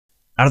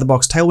Out of the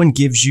box, Tailwind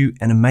gives you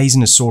an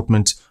amazing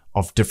assortment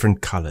of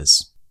different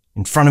colors.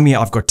 In front of me,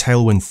 I've got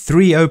Tailwind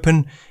 3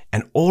 open,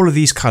 and all of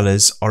these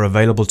colors are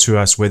available to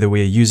us whether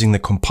we're using the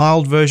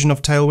compiled version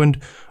of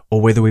Tailwind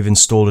or whether we've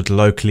installed it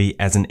locally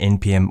as an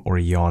NPM or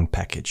a yarn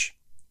package.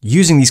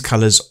 Using these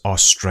colors are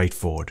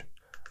straightforward.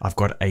 I've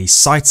got a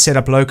site set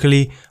up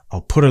locally.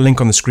 I'll put a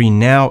link on the screen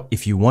now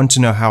if you want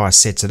to know how I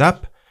set it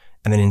up.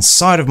 And then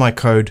inside of my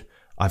code,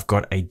 I've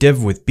got a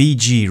div with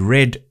BG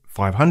red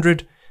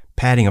 500,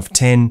 padding of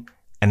 10,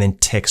 and then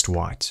text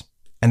white.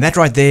 And that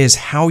right there is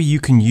how you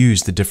can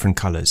use the different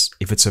colors.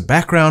 If it's a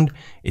background,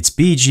 it's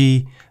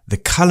BG, the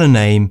color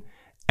name,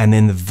 and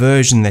then the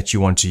version that you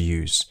want to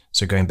use.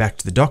 So going back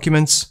to the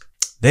documents,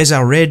 there's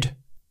our red,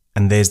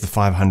 and there's the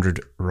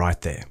 500 right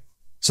there.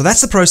 So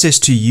that's the process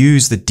to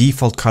use the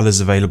default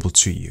colors available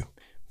to you.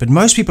 But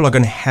most people are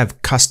going to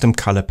have custom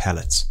color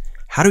palettes.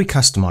 How do we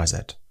customize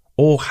that?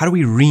 Or how do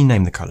we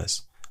rename the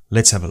colors?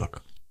 Let's have a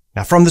look.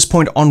 Now from this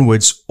point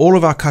onwards, all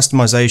of our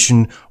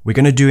customization we're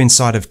going to do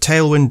inside of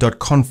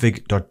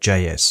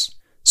tailwind.config.js.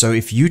 So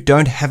if you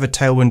don't have a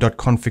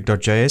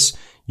tailwind.config.js,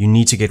 you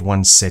need to get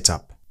one set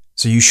up.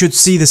 So you should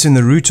see this in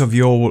the root of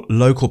your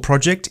local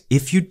project.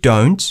 If you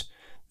don't,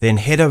 then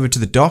head over to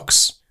the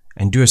docs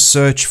and do a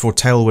search for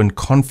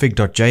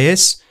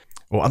tailwindconfig.js,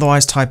 or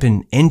otherwise type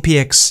in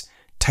npx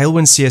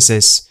Tailwind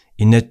CSS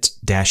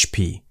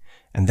init-p.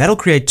 And that'll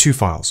create two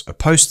files, a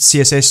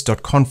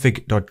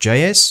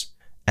post.css.config.js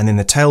and then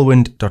the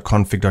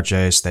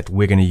tailwind.config.js that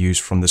we're going to use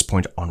from this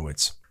point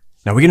onwards.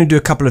 Now we're going to do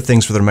a couple of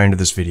things for the remainder of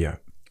this video.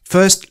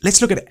 First,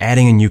 let's look at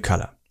adding a new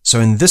color. So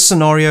in this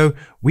scenario,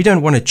 we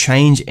don't want to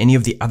change any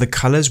of the other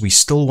colors. We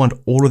still want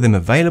all of them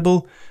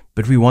available,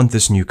 but we want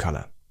this new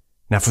color.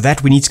 Now for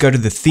that, we need to go to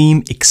the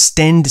theme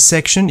extend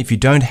section. If you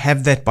don't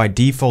have that by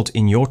default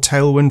in your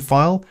Tailwind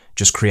file,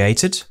 just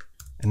create it.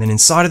 And then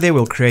inside of there,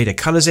 we'll create a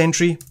colors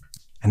entry.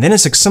 And then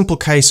it's a simple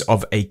case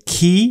of a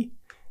key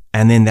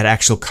and then that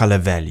actual color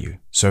value.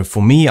 So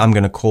for me, I'm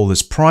going to call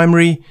this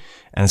primary,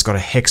 and it's got a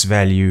hex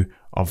value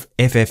of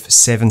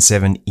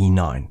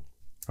FF77E9.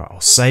 I'll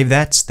save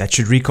that. That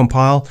should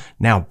recompile.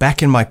 Now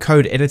back in my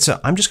code editor,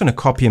 I'm just going to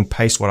copy and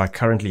paste what I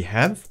currently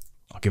have.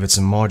 I'll give it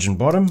some margin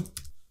bottom.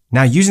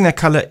 Now using that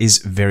color is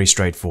very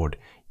straightforward.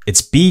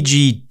 It's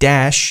BG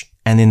dash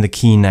and then the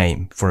key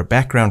name for a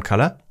background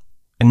color.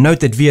 And note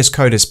that VS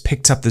Code has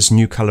picked up this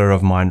new color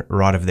of mine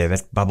right over there,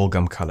 that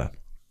bubblegum color.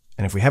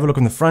 And if we have a look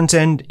on the front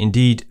end,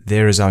 indeed,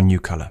 there is our new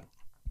color.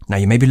 Now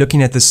you may be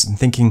looking at this and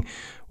thinking,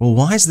 well,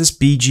 why is this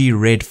BG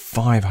red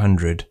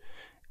 500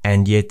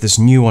 and yet this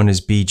new one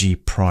is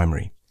BG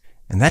primary?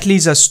 And that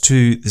leads us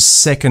to the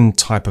second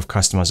type of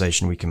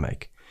customization we can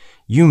make.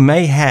 You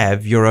may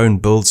have your own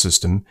build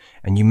system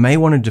and you may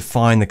want to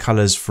define the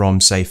colors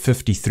from say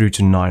 50 through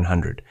to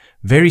 900.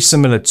 Very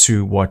similar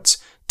to what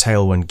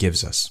Tailwind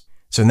gives us.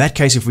 So in that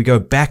case, if we go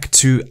back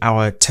to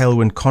our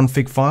Tailwind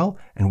config file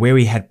and where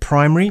we had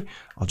primary,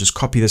 I'll just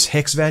copy this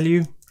hex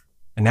value.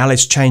 And now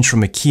let's change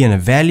from a key and a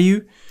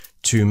value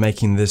to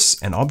making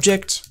this an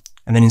object.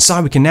 And then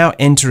inside we can now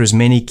enter as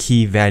many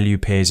key value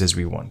pairs as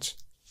we want.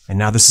 And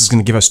now this is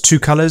going to give us two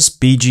colors,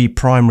 BG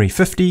primary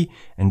 50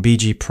 and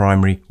BG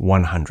primary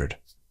 100.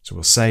 So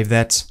we'll save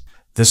that.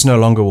 This no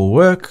longer will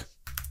work,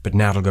 but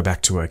now it'll go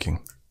back to working.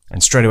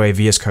 And straight away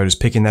VS Code is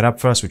picking that up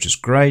for us, which is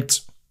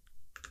great.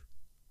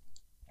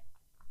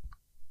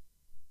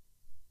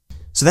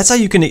 So that's how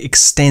you can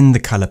extend the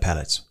color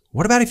palette.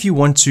 What about if you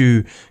want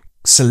to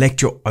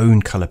select your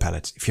own color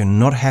palette? If you're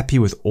not happy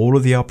with all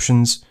of the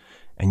options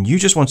and you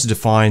just want to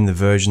define the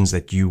versions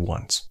that you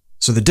want.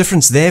 So the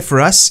difference there for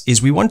us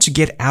is we want to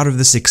get out of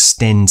this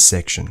extend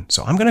section.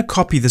 So I'm going to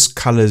copy this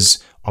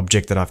colors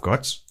object that I've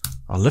got.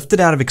 I'll lift it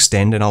out of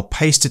extend and I'll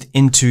paste it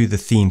into the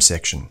theme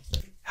section.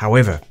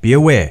 However, be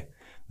aware,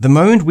 the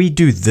moment we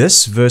do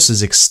this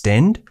versus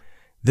extend,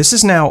 this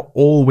is now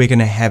all we're going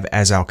to have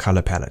as our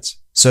color palette.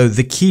 So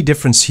the key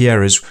difference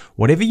here is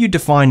whatever you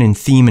define in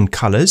theme and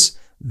colors,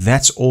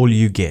 that's all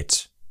you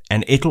get.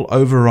 And it'll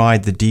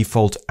override the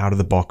default out of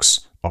the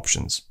box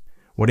options.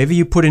 Whatever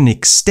you put in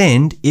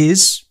extend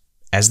is,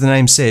 as the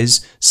name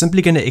says,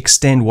 simply going to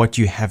extend what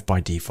you have by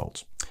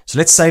default. So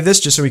let's save this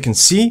just so we can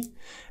see.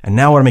 And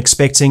now what I'm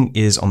expecting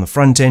is on the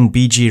front end,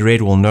 BG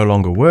red will no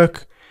longer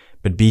work,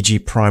 but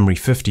BG primary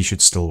 50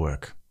 should still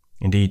work.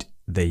 Indeed,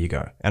 there you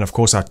go. And of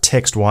course, our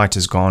text white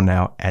is gone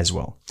now as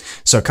well.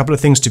 So a couple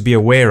of things to be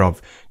aware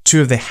of.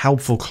 Two of the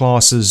helpful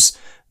classes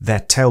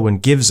that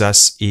Tailwind gives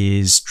us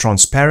is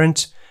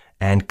transparent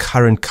and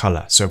current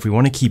color. So if we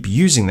want to keep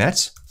using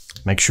that,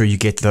 make sure you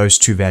get those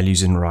two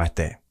values in right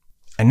there.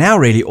 And now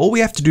really all we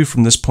have to do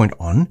from this point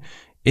on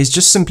is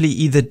just simply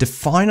either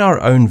define our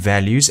own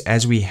values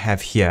as we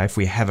have here if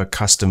we have a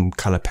custom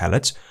color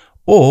palette,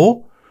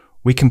 or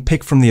we can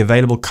pick from the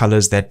available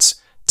colors that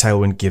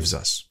Tailwind gives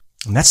us.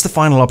 And that's the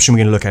final option we're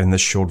going to look at in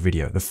this short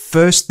video. The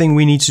first thing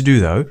we need to do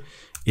though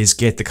is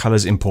get the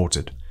colors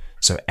imported.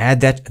 So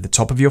add that at the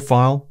top of your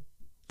file.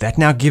 That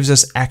now gives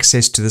us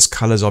access to this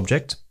colors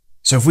object.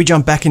 So if we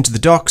jump back into the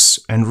docs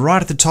and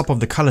right at the top of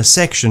the color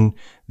section,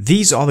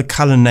 these are the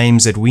color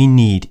names that we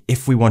need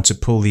if we want to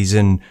pull these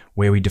in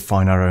where we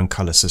define our own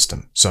color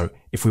system. So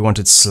if we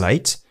wanted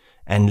slate,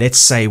 and let's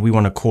say we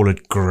want to call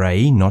it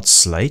gray, not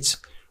slate,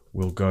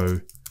 we'll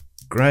go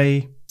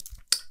gray,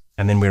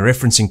 and then we're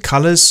referencing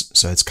colors.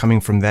 So it's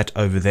coming from that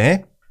over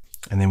there.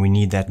 And then we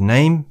need that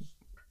name.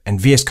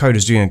 And VS Code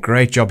is doing a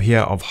great job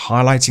here of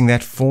highlighting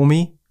that for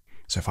me.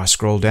 So if I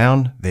scroll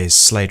down, there's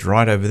slate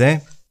right over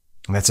there.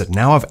 And that's it.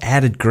 Now I've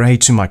added gray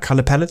to my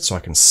color palette, so I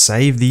can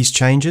save these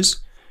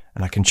changes.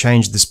 And I can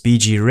change this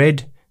BG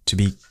red to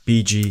be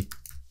BG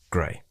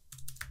gray.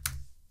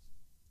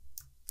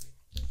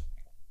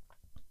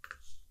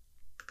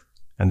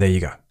 And there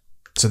you go.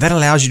 So that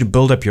allows you to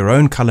build up your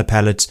own color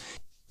palette,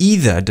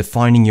 either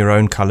defining your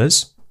own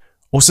colors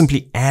or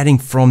simply adding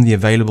from the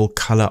available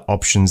color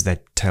options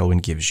that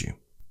Tailwind gives you.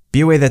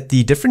 Be aware that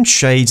the different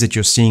shades that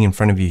you're seeing in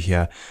front of you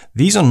here,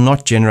 these are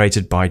not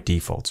generated by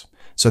default.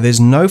 So there's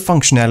no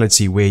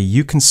functionality where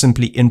you can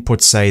simply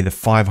input, say, the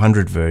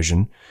 500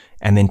 version,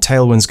 and then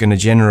Tailwind's going to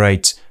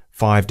generate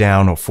 5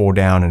 down or 4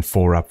 down and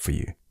 4 up for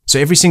you. So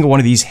every single one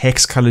of these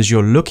hex colors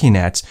you're looking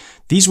at,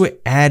 these were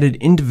added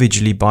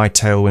individually by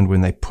Tailwind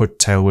when they put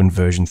Tailwind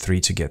version 3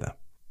 together.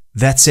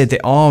 That said,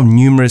 there are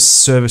numerous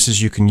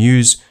services you can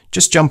use.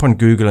 Just jump on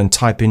Google and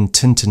type in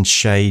tint and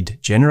shade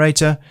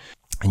generator,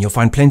 and you'll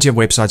find plenty of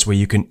websites where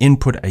you can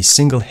input a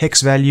single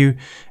hex value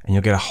and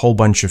you'll get a whole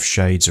bunch of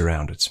shades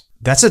around it.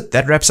 That's it.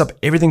 That wraps up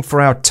everything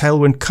for our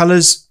Tailwind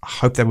colors. I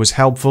hope that was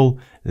helpful.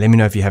 Let me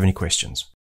know if you have any questions.